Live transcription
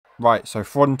Right, so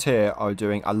Frontier are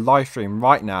doing a live stream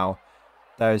right now.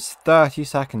 There's 30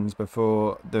 seconds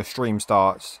before the stream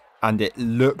starts, and it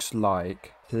looks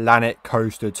like Planet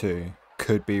Coaster 2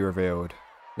 could be revealed.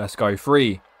 Let's go.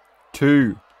 3,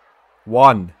 2,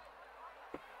 1.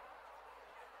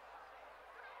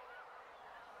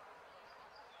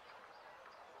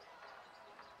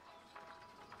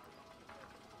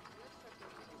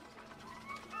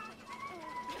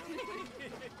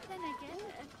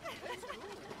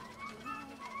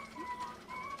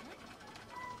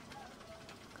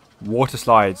 Water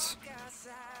slides.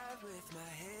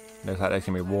 Looks like there's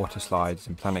going to be water slides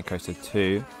in Planet Coaster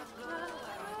 2.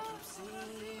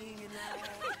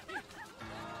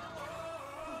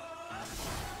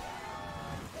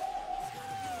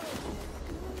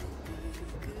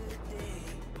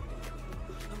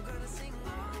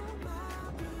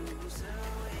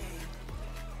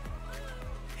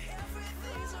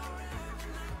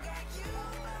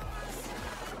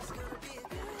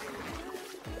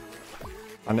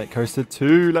 Planet Coaster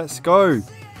 2, let's go!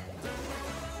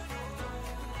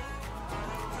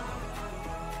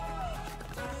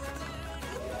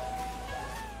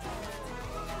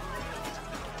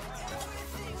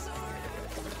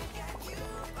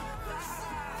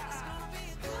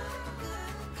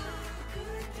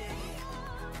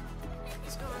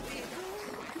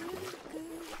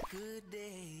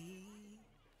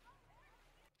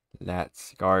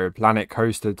 Let's go. Planet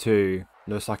Coaster 2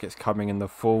 looks like it's coming in the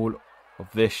fall of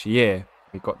this year.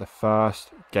 We got the first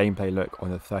gameplay look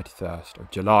on the 31st of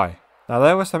July. Now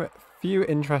there were some few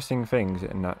interesting things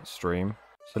in that stream,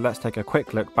 so let's take a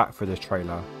quick look back through this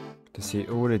trailer to see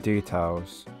all the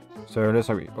details. So it looks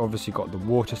like we obviously got the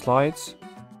water slides.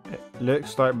 It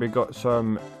looks like we got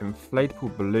some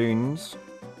inflatable balloons,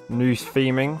 new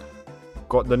theming,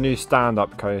 got the new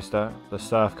stand-up coaster, the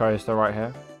surf coaster right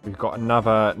here. We've got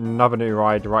another new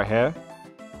ride right here.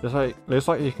 Looks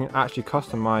like you can actually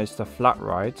customize the flat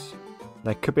rides.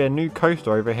 There could be a new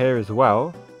coaster over here as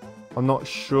well. I'm not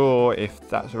sure if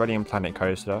that's already in Planet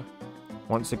Coaster.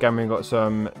 Once again, we've got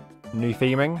some new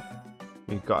theming.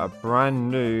 We've got a brand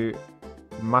new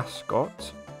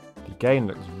mascot. The game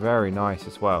looks very nice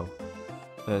as well.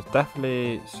 There's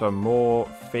definitely some more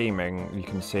theming you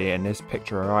can see in this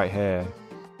picture right here.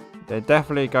 They're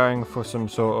definitely going for some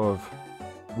sort of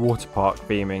water park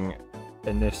theming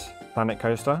in this Planet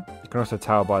Coaster. You can also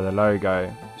tell by the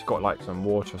logo, it's got like some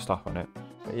water stuff on it.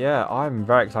 But yeah, I'm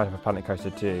very excited for Planet Coaster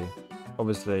 2.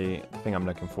 Obviously, the thing I'm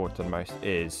looking forward to the most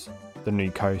is the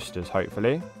new coasters,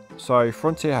 hopefully. So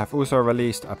Frontier have also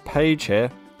released a page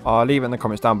here. I'll leave it in the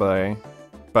comments down below.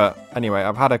 But anyway,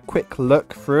 I've had a quick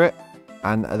look through it,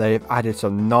 and they've added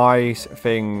some nice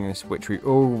things which we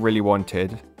all really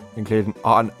wanted, including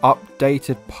an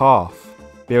updated path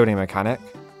building mechanic,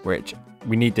 which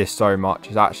we need this so much.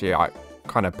 It's actually like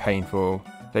kind of painful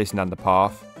placing down the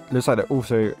path. Looks like they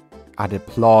also added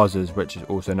plazas, which is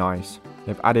also nice.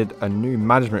 They've added a new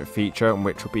management feature,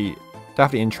 which will be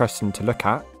definitely interesting to look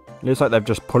at. Looks like they've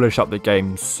just polished up the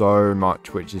game so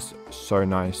much, which is so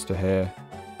nice to hear.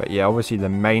 But yeah, obviously the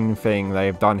main thing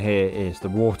they've done here is the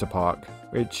water park,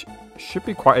 which should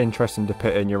be quite interesting to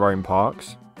put in your own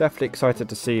parks. Definitely excited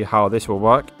to see how this will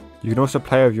work. You can also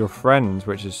play with your friends,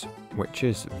 which is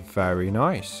very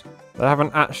nice. They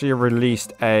haven't actually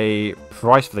released a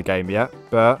price for the game yet,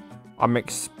 but I'm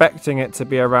expecting it to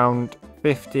be around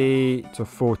 £50 to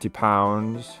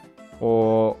 £40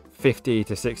 or $50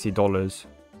 to $60.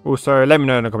 Also, let me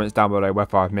know in the comments down below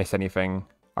whether I've missed anything.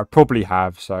 I probably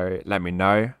have, so let me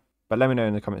know. But let me know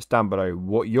in the comments down below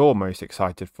what you're most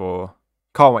excited for.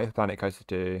 Can't wait for Planet Coaster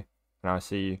 2, and I'll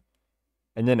see you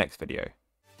in the next video.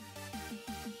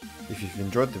 If you've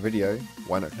enjoyed the video,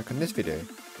 why not click on this video?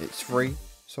 It's free,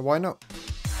 so why not?